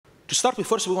To start with,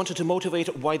 first we wanted to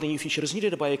motivate why the new feature is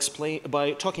needed by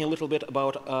talking a little bit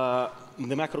about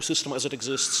the macro system as it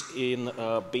exists in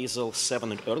Basel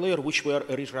 7 and earlier, which we are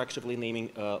retroactively naming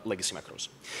legacy macros.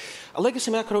 A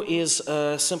legacy macro is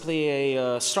simply a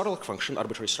starlog function,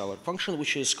 arbitrary starlog function,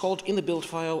 which is called in the build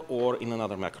file or in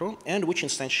another macro, and which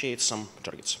instantiates some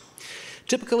targets.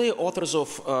 Typically, authors of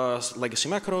legacy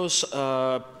macros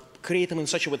create them in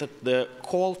such a way that the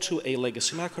call to a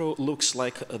legacy macro looks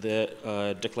like the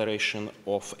declaration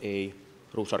of a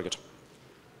rule target.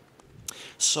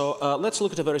 So let's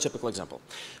look at a very typical example.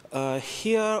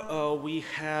 Here we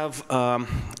have a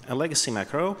legacy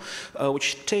macro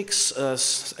which takes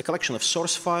a collection of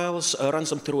source files, runs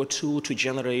them through a tool to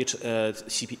generate a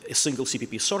single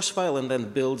CPP source file, and then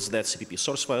builds that CPP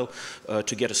source file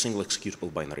to get a single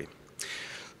executable binary.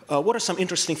 What are some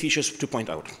interesting features to point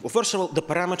out? Well, first of all, the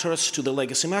parameters to the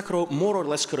legacy macro more or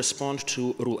less correspond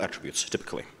to rule attributes,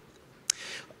 typically.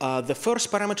 The first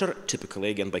parameter, typically,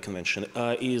 again by convention,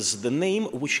 is the name,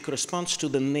 which corresponds to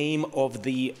the name of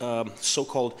the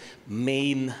so-called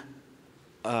main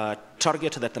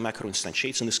target that the macro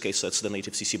instantiates. In this case, that's the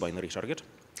native CC binary target.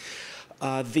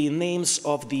 The names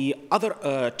of the other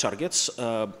targets,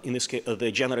 in this case,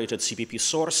 the generated CPP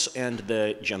source and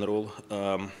the general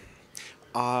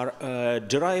are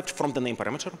derived from the name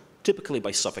parameter, typically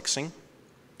by suffixing.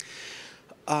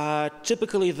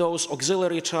 Typically, those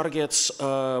auxiliary targets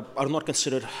are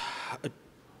considered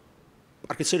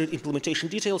implementation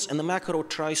details, and the macro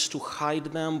tries to hide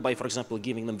them by, for example,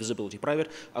 giving them visibility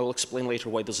private. I will explain later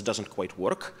why this doesn't quite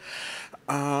work.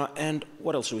 And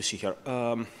what else do we see here?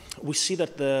 We see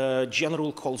that the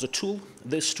general calls a tool.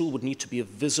 This tool would need to be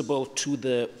visible to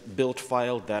the build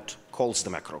file that calls the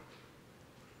macro.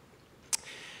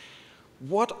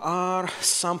 What are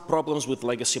some problems with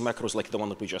legacy macros like the one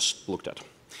that we just looked at?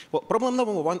 Well, problem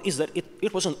number one is that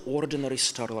it was an ordinary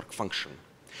starlog function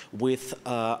with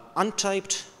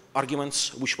untyped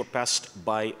arguments which were passed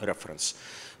by reference.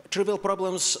 Trivial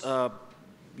problems,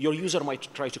 your user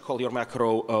might try to call your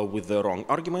macro with the wrong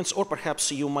arguments, or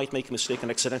perhaps you might make a mistake and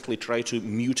accidentally try to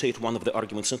mutate one of the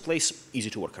arguments in place.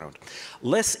 Easy to work around.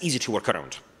 Less easy to work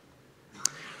around.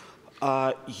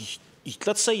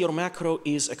 Let's say your macro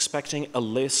is expecting a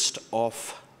list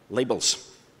of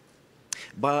labels,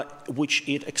 which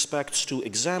it expects to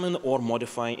examine or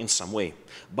modify in some way.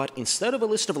 But instead of a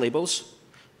list of labels,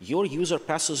 your user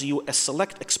passes you a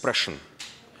select expression,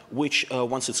 which,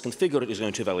 once it's configured, is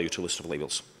going to evaluate a list of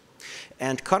labels.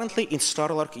 And currently in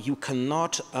starlog, you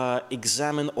cannot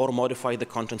examine or modify the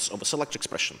contents of a select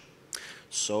expression.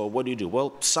 So what do?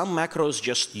 Well, some macros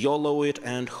just YOLO it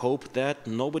and hope that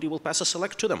nobody will pass a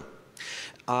select to them.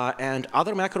 And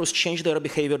other macros change their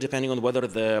behavior depending on whether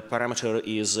the parameter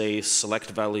is a select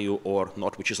value or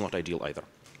not, which is not ideal either.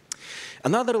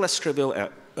 Another less trivial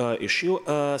issue,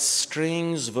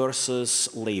 strings versus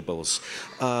labels.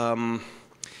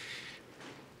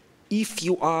 If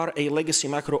you are a legacy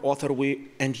macro author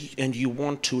and you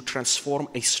want to transform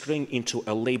a string into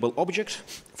a label object,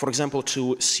 for example,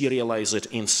 to serialize it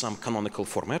in some canonical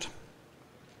format,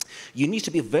 you need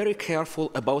to be very careful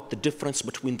about the difference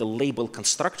between the label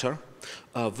constructor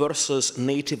versus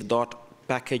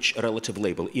native.package relative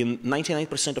label. In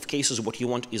 99% of cases, what you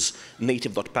want is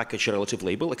native.package relative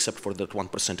label, except for that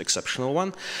 1% exceptional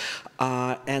one.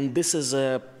 And this is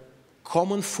a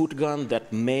common foot gun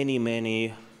that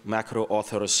many macro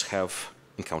authors have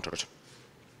encountered.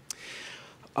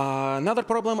 Another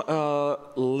problem,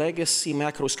 legacy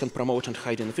macros can promote and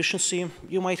hide inefficiency.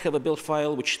 You might have a build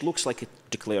file which looks like it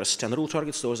declares 10 rule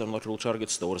targets. Those are not rule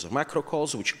targets. Those are macro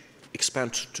calls which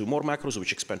expand to more macros,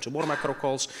 which expand to more macro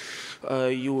calls.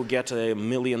 You get a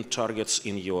million targets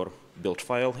in your build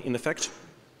file, in effect,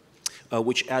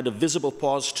 which add a visible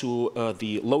pause to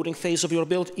the loading phase of your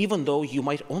build, even though you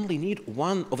might only need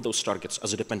one of those targets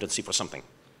as a dependency for something.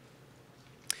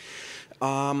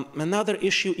 Another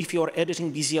issue, if you're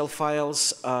editing BZL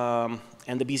files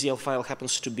and the BZL file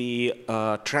happens to be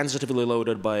transitively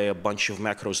loaded by a bunch of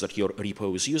macros that your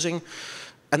repo is using,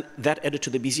 and that edit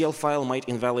to the BZL file might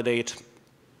invalidate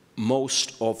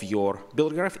most of your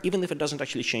build graph, even if it doesn't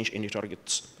actually change any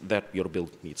targets that your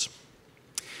build needs.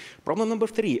 Problem number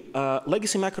three,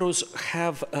 legacy macros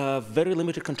have very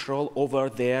limited control over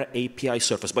their API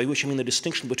surface, by which I mean the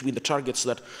distinction between the targets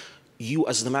that you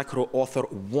as the macro author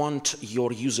want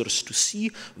your users to see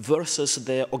versus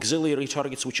the auxiliary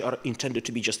targets which are intended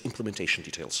to be just implementation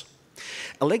details.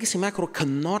 A legacy macro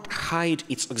cannot hide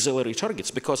its auxiliary targets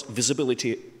because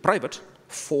visibility private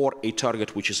for a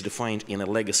target which is defined in a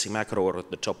legacy macro or at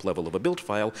the top level of a build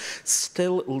file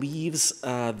still leaves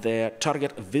the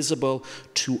target visible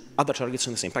to other targets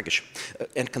in the same package.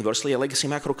 And conversely, a legacy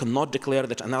macro cannot declare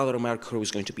that another macro is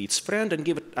going to be its friend and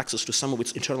give it access to some of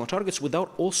its internal targets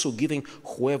without also giving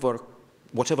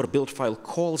whatever build file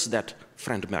calls that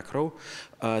friend macro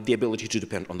the ability to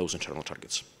depend on those internal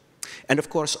targets. And of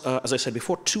course, as I said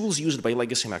before, tools used by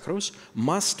legacy macros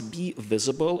must be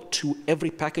visible to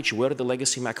every package where the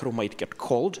legacy macro might get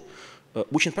called,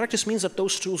 which in practice means that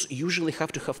those tools usually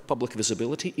have to have public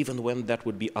visibility, even when that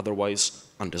would be otherwise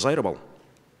undesirable.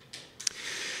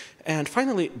 And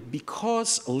finally,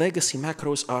 because legacy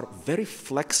macros are very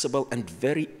flexible and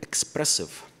very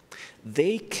expressive,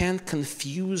 they can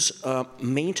confuse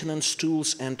maintenance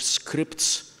tools and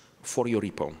scripts for your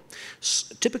repo.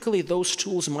 Typically, those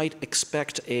tools might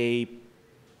expect an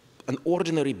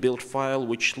ordinary build file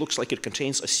which looks like it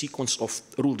contains a sequence of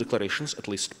rule declarations, at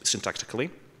least syntactically.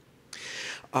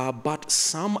 But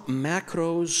some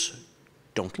macros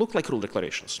don't look like rule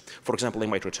declarations. For example, they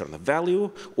might return a value,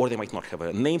 or they might not have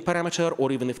a name parameter, or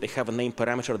even if they have a name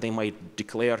parameter, they might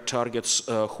declare targets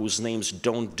whose names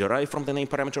don't derive from the name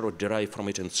parameter or derive from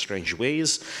it in strange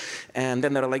ways. And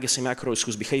then there are legacy macros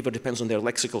whose behavior depends on their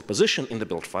lexical position in the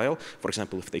build file. For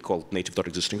example, if they call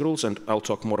native.existing rules, and I'll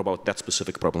talk more about that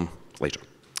specific problem later.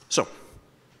 So,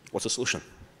 what's the solution?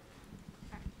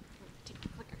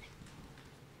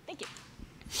 Thank you.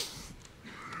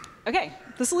 OK,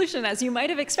 the solution, as you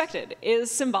might have expected, is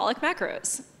symbolic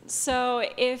macros. So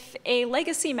if a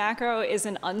legacy macro is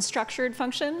an unstructured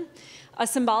function, a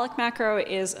symbolic macro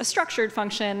is a structured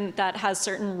function that has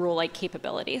certain rule-like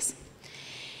capabilities.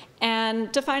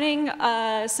 And defining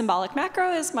a symbolic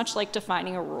macro is much like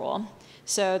defining a rule.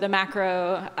 So the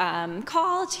macro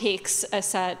call takes a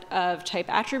set of type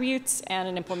attributes and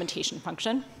an implementation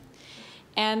function.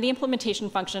 And the implementation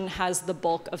function has the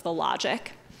bulk of the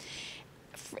logic.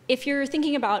 If you're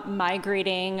thinking about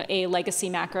migrating a legacy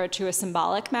macro to a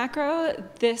symbolic macro,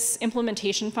 this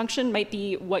implementation function might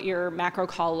be what your macro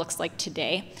call looks like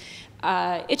today.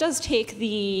 It does take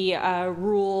the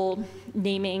rule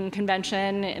naming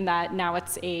convention in that now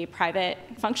it's a private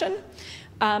function,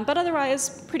 but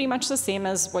otherwise pretty much the same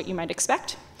as what you might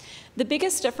expect. The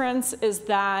biggest difference is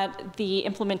that the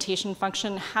implementation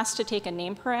function has to take a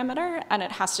name parameter and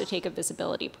it has to take a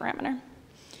visibility parameter.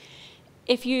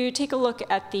 If you take a look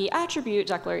at the attribute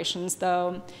declarations,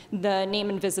 though, the name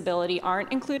and visibility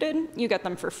aren't included. You get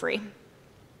them for free.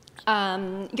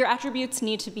 Your attributes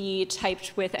need to be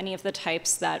typed with any of the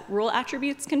types that rule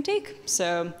attributes can take.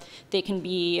 So they can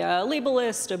be a label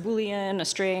list, a Boolean, a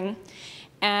string.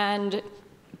 And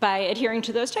by adhering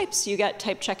to those types, you get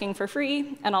type checking for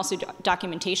free and also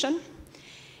documentation.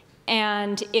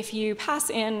 And if you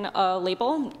pass in a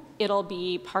label, it'll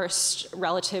be parsed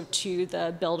relative to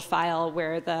the build file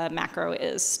where the macro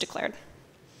is declared.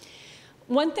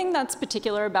 One thing that's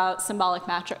particular about symbolic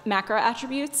macro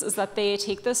attributes is that they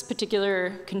take this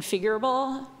particular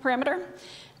configurable parameter,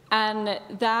 and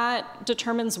that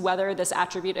determines whether this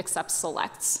attribute accepts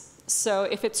selects. So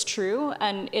if it's true,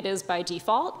 and it is by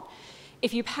default,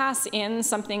 if you pass in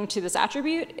something to this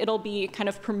attribute, it'll be kind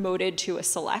of promoted to a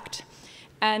select.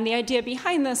 And the idea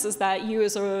behind this is that you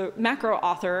as a macro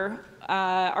author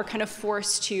are kind of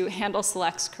forced to handle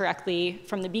selects correctly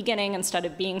from the beginning instead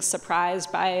of being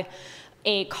surprised by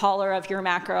a caller of your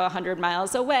macro 100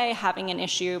 miles away having an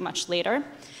issue much later.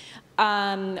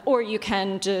 Or you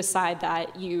can decide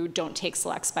that you don't take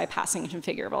selects by passing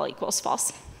configurable equals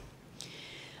false.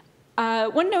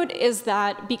 One note is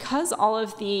that because all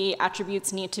of the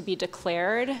attributes need to be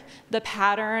declared, the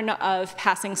pattern of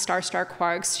passing **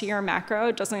 quarks to your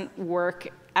macro doesn't work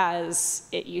as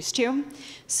it used to.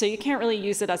 So you can't really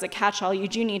use it as a catch-all. You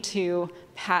do need to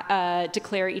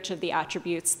declare each of the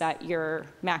attributes that your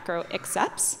macro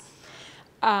accepts.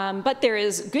 But there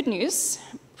is good news.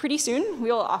 Pretty soon,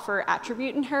 we will offer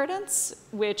attribute inheritance,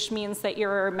 which means that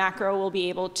your macro will be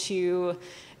able to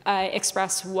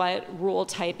express what rule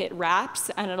type it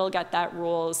wraps, and it'll get that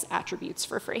rule's attributes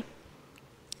for free.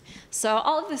 So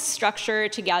all of this structure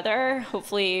together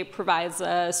hopefully provides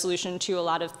a solution to a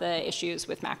lot of the issues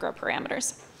with macro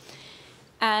parameters.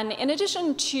 And in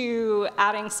addition to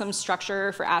adding some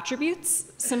structure for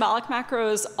attributes, symbolic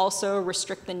macros also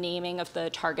restrict the naming of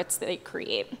the targets that they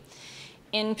create.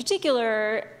 In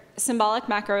particular, symbolic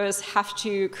macros have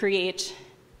to create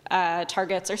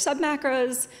targets or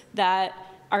submacros that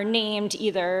are named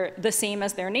either the same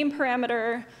as their name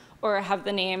parameter or have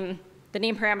the name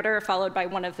parameter followed by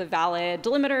one of the valid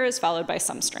delimiters followed by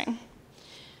some string.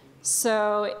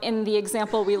 So in the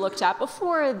example we looked at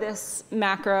before, this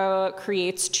macro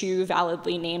creates two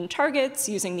validly named targets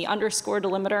using the underscore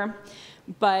delimiter,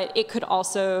 but it could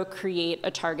also create a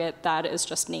target that is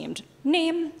just named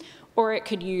name, or it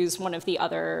could use one of the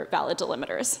other valid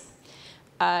delimiters.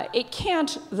 It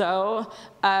can't, though,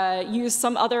 use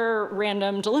some other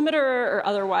random delimiter or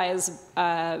otherwise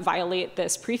violate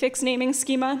this prefix naming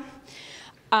schema.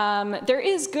 There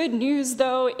is good news,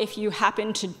 though, if you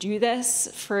happen to do this,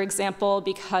 for example,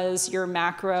 because your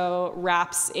macro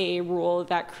wraps a rule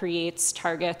that creates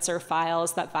targets or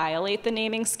files that violate the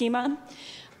naming schema.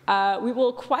 We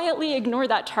will quietly ignore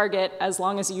that target as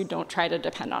long as you don't try to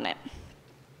depend on it.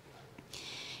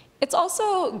 It's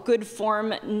also good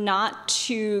form not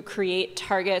to create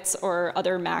targets or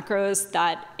other macros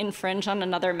that infringe on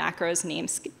another macro's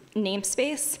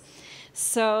namespace.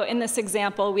 So in this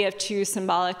example, we have two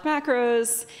symbolic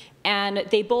macros, and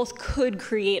they both could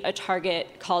create a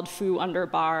target called foo under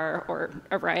bar or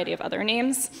a variety of other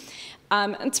names.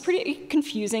 It's pretty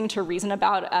confusing to reason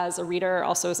about as a reader,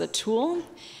 also as a tool.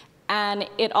 And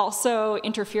it also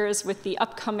interferes with the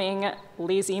upcoming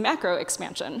lazy macro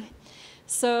expansion.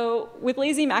 So with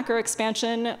lazy macro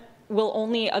expansion, we'll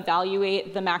only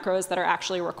evaluate the macros that are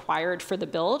actually required for the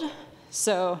build.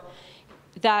 So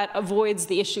that avoids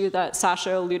the issue that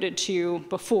Sasha alluded to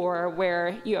before,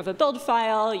 where you have a build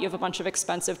file, you have a bunch of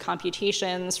expensive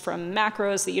computations from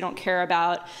macros that you don't care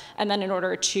about, and then in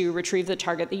order to retrieve the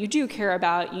target that you do care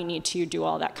about, you need to do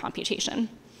all that computation.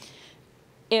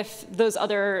 If those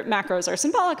other macros are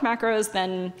symbolic macros,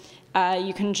 then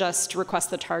you can just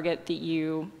request the target that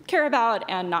you care about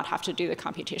and not have to do the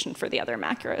computation for the other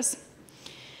macros.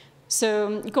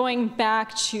 So going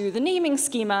back to the naming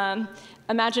schema,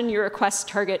 imagine you request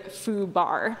target foo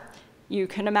bar. You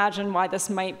can imagine why this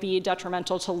might be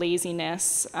detrimental to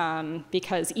laziness,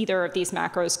 because either of these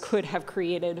macros could have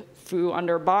created foo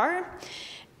under bar.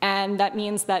 And that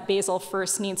means that Bazel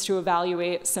first needs to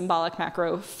evaluate symbolic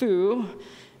macro foo,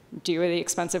 do the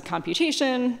expensive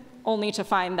computation, only to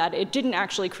find that it didn't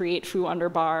actually create foo under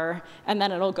bar, and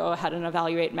then it'll go ahead and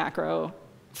evaluate macro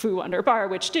foo under bar,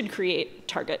 which did create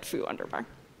target foo under bar.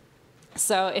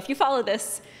 So if you follow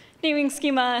this naming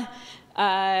schema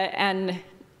and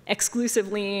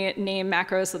exclusively name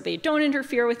macros so that they don't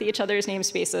interfere with each other's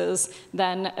namespaces,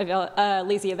 then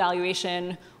lazy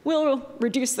evaluation will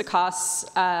reduce the costs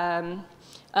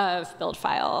of build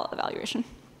file evaluation.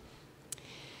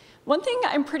 One thing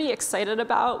I'm pretty excited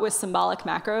about with symbolic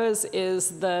macros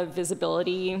is the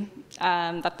visibility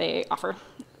that they offer.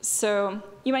 So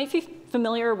you might be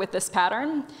familiar with this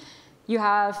pattern. You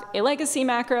have a legacy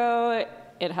macro,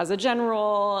 it has a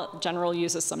general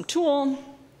uses some tool.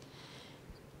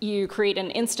 You create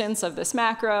an instance of this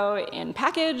macro in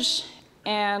package,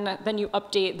 and then you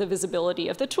update the visibility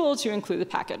of the tool to include the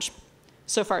package.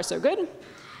 So far, so good.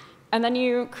 And then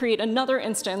you create another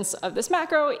instance of this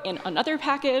macro in another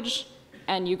package,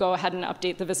 and you go ahead and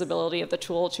update the visibility of the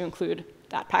tool to include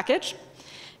that package.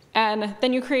 And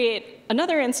then you create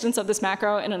another instance of this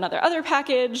macro in another other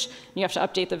package. And you have to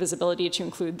update the visibility to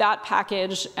include that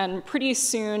package. And pretty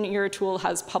soon, your tool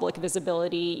has public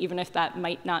visibility, even if that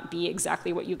might not be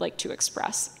exactly what you'd like to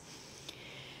express.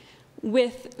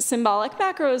 With symbolic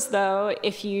macros, though,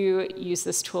 if you use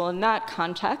this tool in that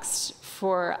context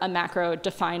for a macro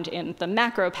defined in the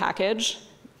macro package,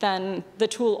 then the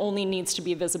tool only needs to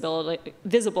be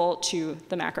visible to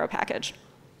the macro package.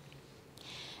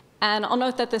 And I'll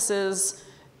note that this is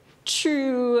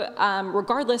true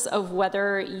regardless of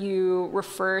whether you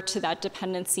refer to that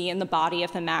dependency in the body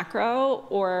of the macro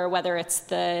or whether it's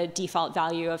the default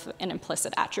value of an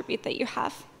implicit attribute that you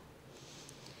have.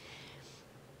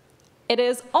 It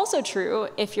is also true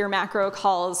if your macro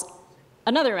calls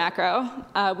another macro.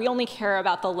 We only care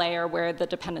about the layer where the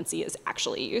dependency is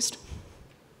actually used.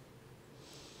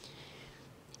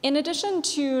 In addition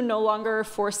to no longer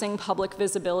forcing public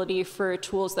visibility for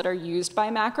tools that are used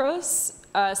by macros,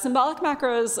 symbolic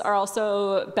macros are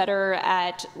also better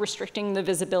at restricting the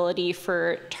visibility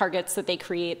for targets that they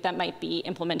create that might be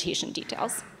implementation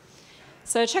details.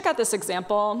 So check out this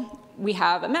example. We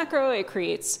have a macro. It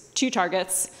creates two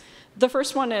targets. The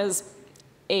first one is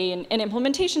an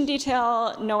implementation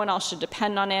detail. No one else should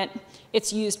depend on it.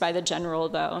 It's used by the general,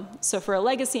 though. So for a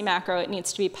legacy macro, it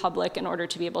needs to be public in order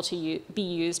to be able to be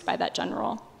used by that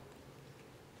general.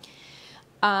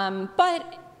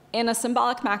 But in a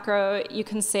symbolic macro, you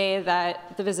can say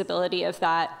that the visibility of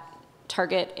that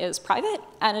target is private,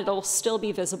 and it'll still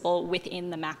be visible within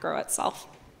the macro itself.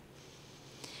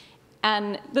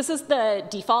 And this is the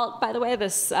default, by the way,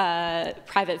 this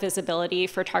private visibility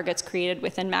for targets created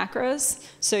within macros.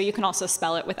 So you can also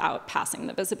spell it without passing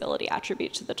the visibility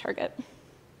attribute to the target.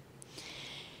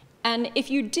 And if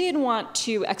you did want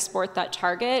to export that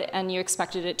target and you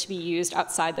expected it to be used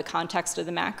outside the context of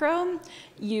the macro,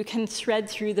 you can thread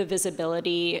through the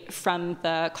visibility from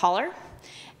the caller.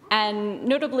 And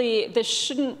notably, this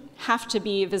shouldn't have to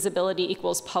be visibility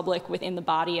equals public within the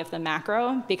body of the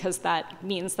macro, because that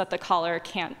means that the caller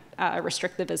can't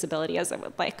restrict the visibility as it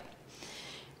would like.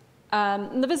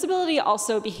 The visibility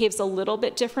also behaves a little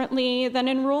bit differently than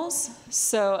in rules.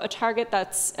 So a target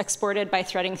that's exported by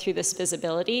threading through this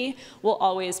visibility will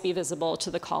always be visible to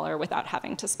the caller without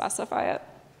having to specify it.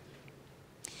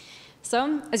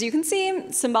 So as you can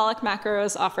see, symbolic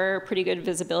macros offer pretty good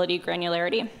visibility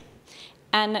granularity.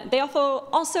 And they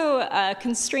also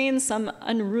constrain some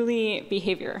unruly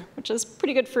behavior, which is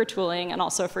pretty good for tooling and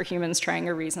also for humans trying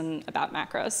to reason about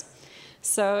macros.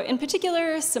 So in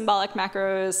particular, symbolic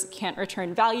macros can't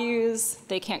return values.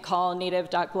 They can't call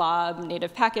native.glob,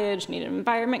 native package, native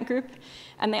environment group.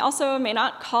 And they also may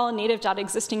not call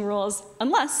native.existing rules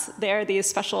unless they are these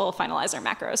special finalizer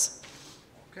macros.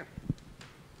 Okay.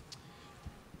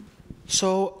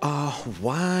 So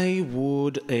why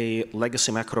would a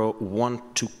legacy macro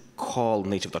want to call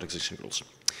native.existing rules?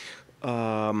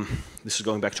 This is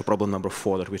going back to problem number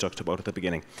 4 that we talked about at the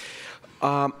beginning.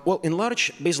 Well, in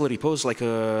large Bazel repos, like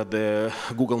the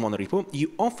Google monorepo,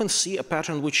 you often see a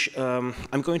pattern which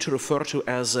I'm going to refer to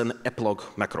as an epilogue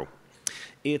macro.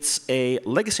 It's a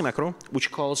legacy macro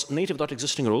which calls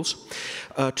native.existing rules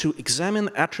to examine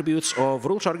attributes of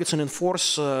rule targets and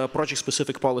enforce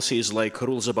project-specific policies like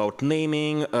rules about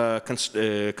naming,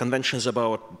 conventions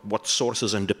about what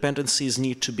sources and dependencies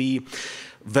need to be.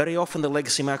 Very often the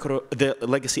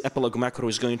legacy epilogue macro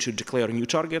is going to declare new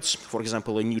targets, for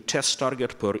example, a new test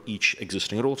target per each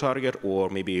existing rule target, or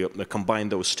maybe combine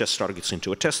those test targets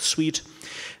into a test suite.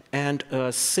 And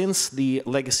since the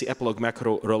legacy epilogue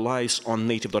macro relies on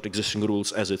native.existing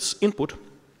rules as its input,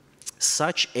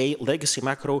 such a legacy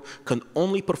macro can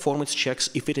only perform its checks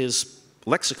if it is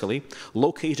lexically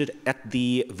located at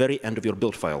the very end of your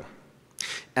build file.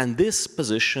 And this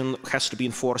position has to be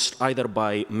enforced either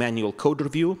by manual code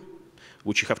review,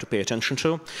 which you have to pay attention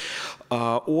to,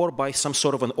 or by some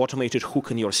sort of an automated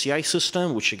hook in your CI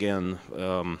system, which again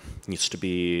needs to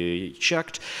be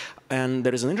checked. And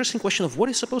there is an interesting question of what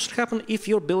is supposed to happen if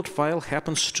your build file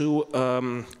happens to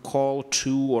call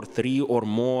 2 or 3 or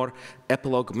more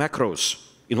epilogue macros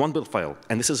in one build file.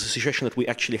 And this is a situation that we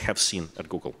actually have seen at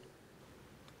Google.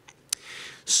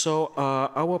 So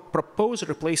our proposed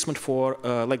replacement for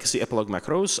legacy epilogue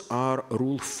macros are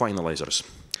rule finalizers.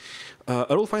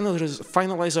 A rule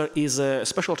finalizer is a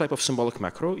special type of symbolic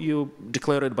macro. You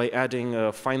declare it by adding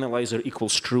finalizer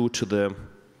equals true to the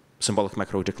symbolic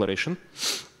macro declaration.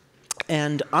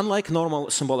 And unlike normal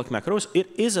symbolic macros, it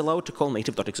is allowed to call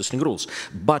native.existing rules.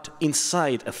 But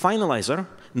inside a finalizer,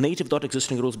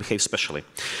 native.existing rules behave specially.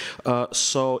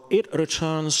 So it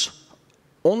returns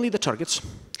only the targets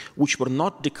which were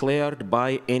not declared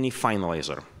by any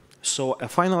finalizer. So a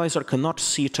finalizer cannot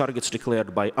see targets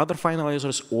declared by other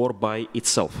finalizers or by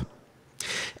itself.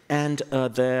 And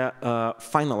the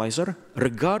finalizer,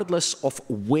 regardless of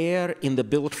where in the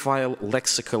build file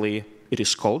lexically it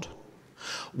is called,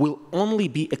 will only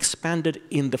be expanded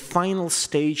in the final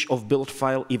stage of build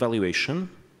file evaluation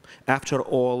after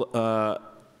all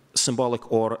symbolic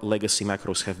or legacy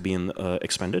macros have been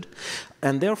expanded.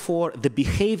 And therefore, the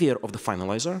behavior of the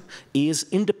finalizer is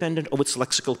independent of its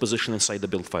lexical position inside the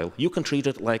build file. You can treat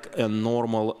it like a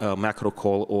normal macro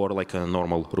call or like a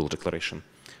normal rule declaration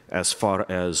as far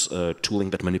as tooling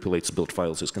that manipulates build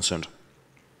files is concerned.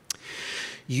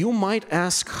 You might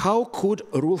ask, how could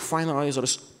rule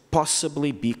finalizers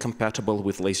possibly be compatible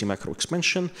with lazy macro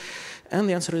expansion? And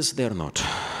the answer is they're not.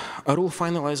 A rule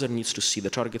finalizer needs to see the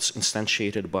targets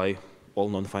instantiated by all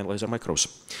non-finalizer macros.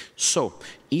 So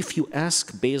if you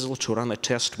ask Bazel to run a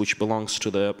test which belongs to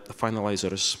the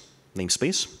finalizer's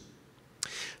namespace,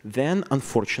 then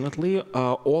unfortunately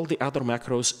all the other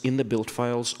macros in the build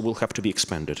files will have to be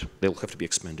expanded. They'll have to be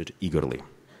expanded eagerly.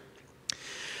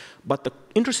 But the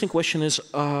interesting question is,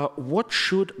 what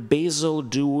should Bazel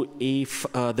do if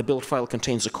the build file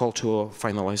contains a call to a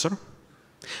finalizer,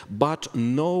 but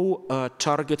no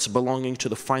targets belonging to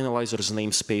the finalizer's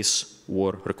namespace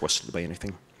were requested by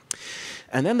anything?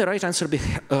 And then the right answer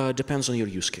depends on your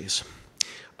use case.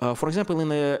 For example,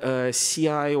 in a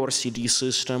CI or CD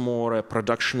system or a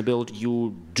production build,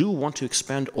 you do want to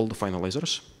expand all the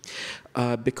finalizers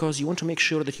because you want to make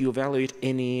sure that you evaluate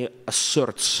any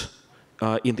asserts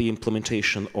in the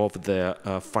implementation of the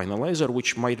finalizer,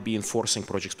 which might be enforcing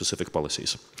project-specific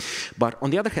policies. But on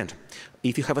the other hand,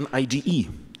 if you have an IDE,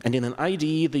 and in an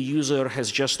IDE the user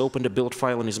has just opened a build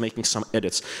file and is making some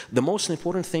edits, the most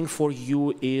important thing for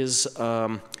you is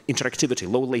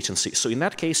interactivity, low latency. So in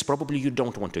that case, probably you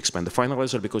don't want to expand the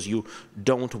finalizer because you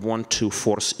don't want to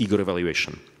force eager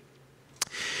evaluation.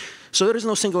 So there is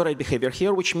no single right behavior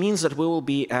here, which means that we will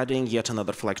be adding yet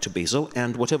another flag to Bazel,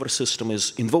 and whatever system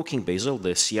is invoking Bazel,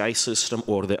 the CI system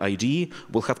or the IDE,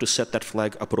 will have to set that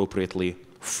flag appropriately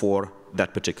for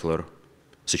that particular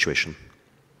situation.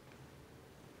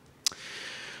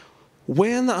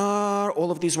 When are all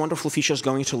of these wonderful features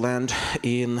going to land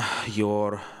in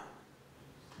your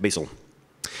Bazel?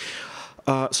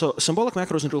 So symbolic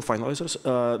macros and real finalizers,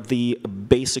 the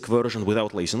basic version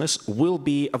without laziness, will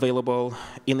be available,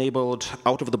 enabled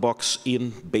out of the box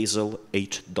in Bazel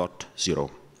 8.0.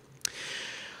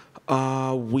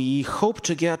 We hope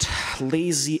to get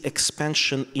lazy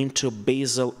expansion into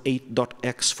Bazel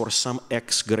 8.x for some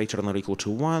x greater than or equal to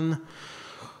 1.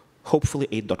 Hopefully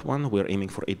 8.1, we're aiming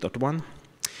for 8.1.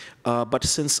 But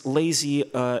since lazy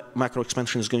macro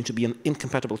expansion is going to be an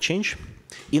incompatible change,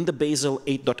 in the Bazel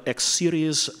 8.x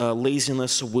series,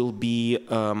 laziness will be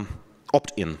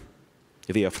opt-in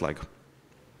via flag.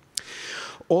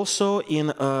 Also in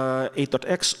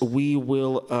 8.x, we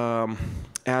will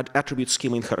add attribute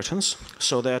schema inheritance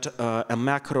so that a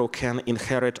macro can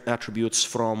inherit attributes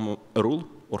from a rule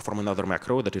or from another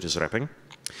macro that it is wrapping.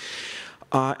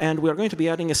 And we are going to be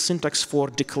adding a syntax for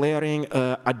declaring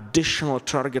additional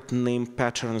target name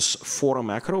patterns for a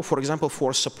macro, for example,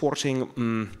 for supporting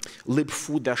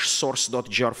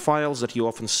libfoo-source.jar files that you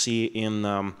often see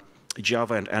in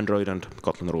Java and Android and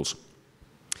Kotlin rules.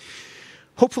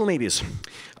 Hopeful maybes.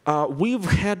 We've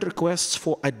had requests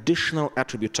for additional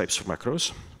attribute types for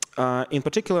macros, in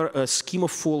particular,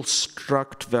 schema-full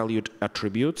struct-valued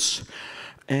attributes.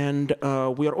 And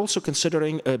we are also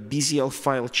considering a BZL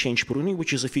file change pruning,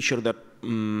 which is a feature that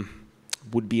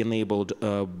would be enabled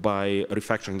by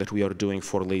refactoring that we are doing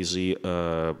for lazy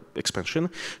expansion,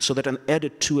 so that an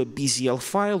edit to a BZL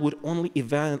file would only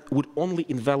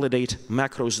invalidate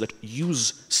macros that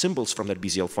use symbols from that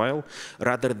BZL file,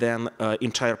 rather than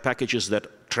entire packages that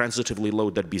transitively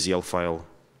load that BZL file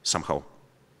somehow.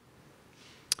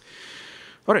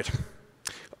 All right.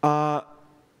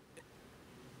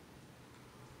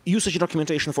 Usage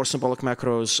documentation for symbolic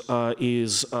macros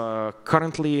is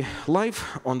currently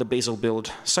live on the Bazel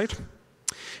build site.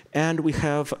 And we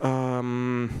have,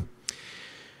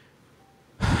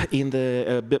 in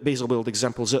the Bazel build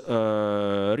examples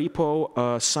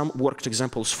repo, some worked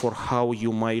examples for how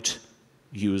you might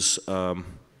use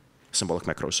symbolic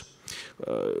macros.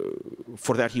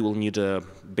 For that, you will need a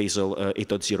Bazel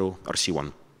 8.0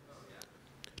 RC1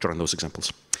 to run those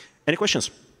examples. Any questions?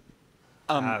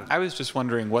 I was just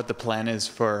wondering what the plan is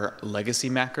for legacy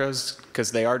macros,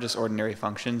 because they are just ordinary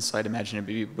functions, so I'd imagine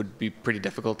it would be pretty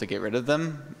difficult to get rid of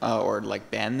them or like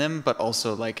ban them, but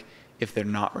also like if they're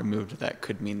not removed, that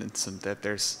could mean that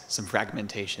there's some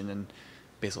fragmentation in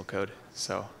Bazel code.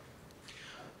 So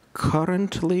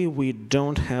currently, we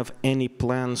don't have any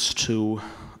plans to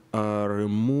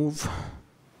remove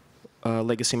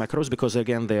legacy macros because,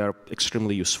 again, they are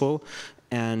extremely useful.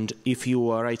 And if you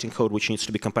are writing code which needs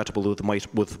to be compatible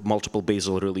with multiple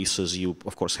Bazel releases, you,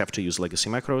 of course, have to use legacy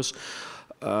macros.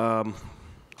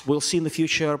 We'll see in the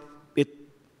future.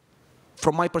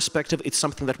 From my perspective, it's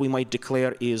something that we might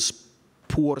declare is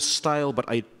poor style, but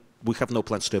we have no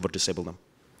plans to ever disable them.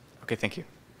 OK, thank you.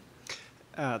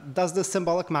 Does the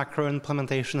symbolic macro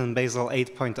implementation in Bazel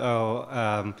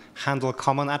 8.0 handle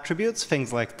common attributes,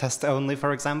 things like test only,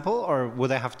 for example, or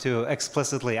would I have to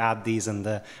explicitly add these in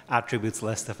the attributes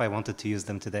list if I wanted to use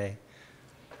them today?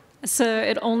 So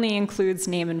it only includes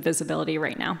name and visibility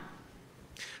right now.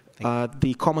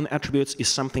 The common attributes is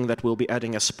something that we'll be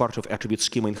adding as part of attribute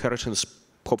schema inheritance,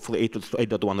 hopefully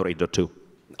 8.1 or 8.2.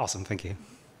 Awesome, thank you.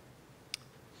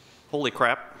 Holy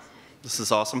crap, this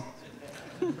is awesome.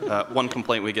 One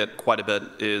complaint we get quite a bit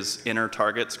is inner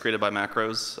targets created by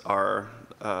macros are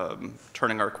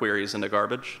turning our queries into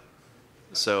garbage.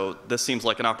 So this seems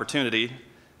like an opportunity.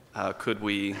 Could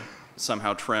we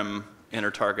somehow trim inner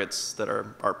targets that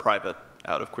are private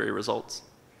out of query results?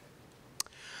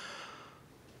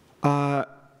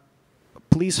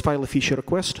 Please file a feature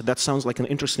request. That sounds like an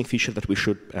interesting feature that we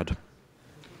should add.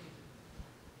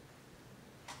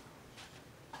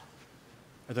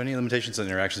 Are there any limitations on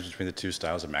interactions between the two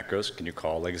styles of macros? Can you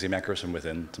call legacy macros from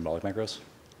within symbolic macros?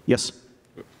 Yes.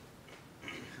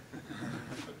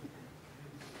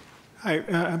 Hi,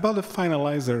 about the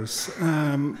finalizers.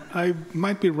 I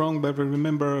might be wrong, but I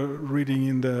remember reading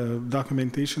in the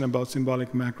documentation about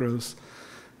symbolic macros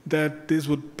that this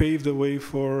would pave the way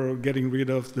for getting rid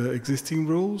of the existing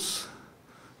rules.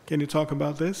 Can you talk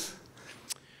about this?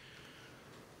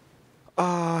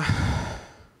 The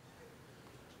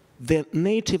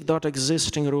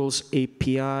native.existing rules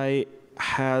API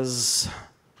has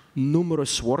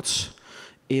numerous words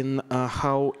in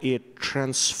how it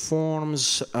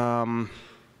transforms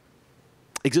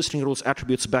existing rules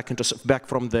attributes back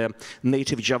from the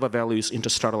native Java values into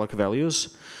Starlark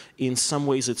values. In some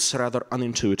ways, it's rather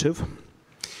unintuitive.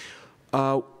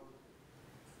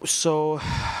 So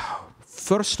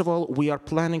first of all, we are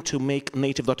planning to make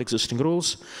native.existing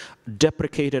rules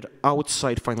deprecated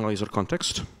outside finalizer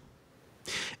context.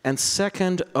 And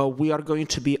second, we are going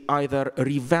to be either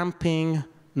revamping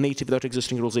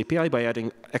native.existing rules API by adding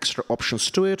extra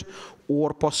options to it,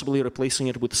 or possibly replacing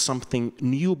it with something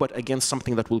new, but again,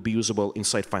 something that will be usable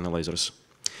inside finalizers.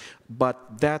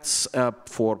 But that's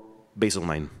for Basel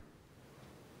 9.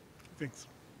 Thanks.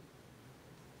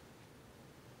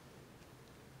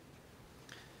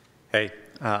 Hey,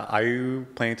 are you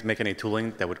planning to make any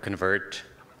tooling that would convert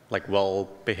like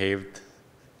well-behaved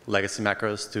legacy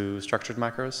macros to structured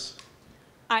macros?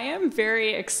 I am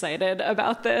very excited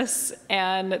about this,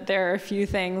 and there are a few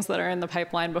things that are in the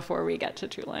pipeline before we get to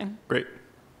tooling. Great.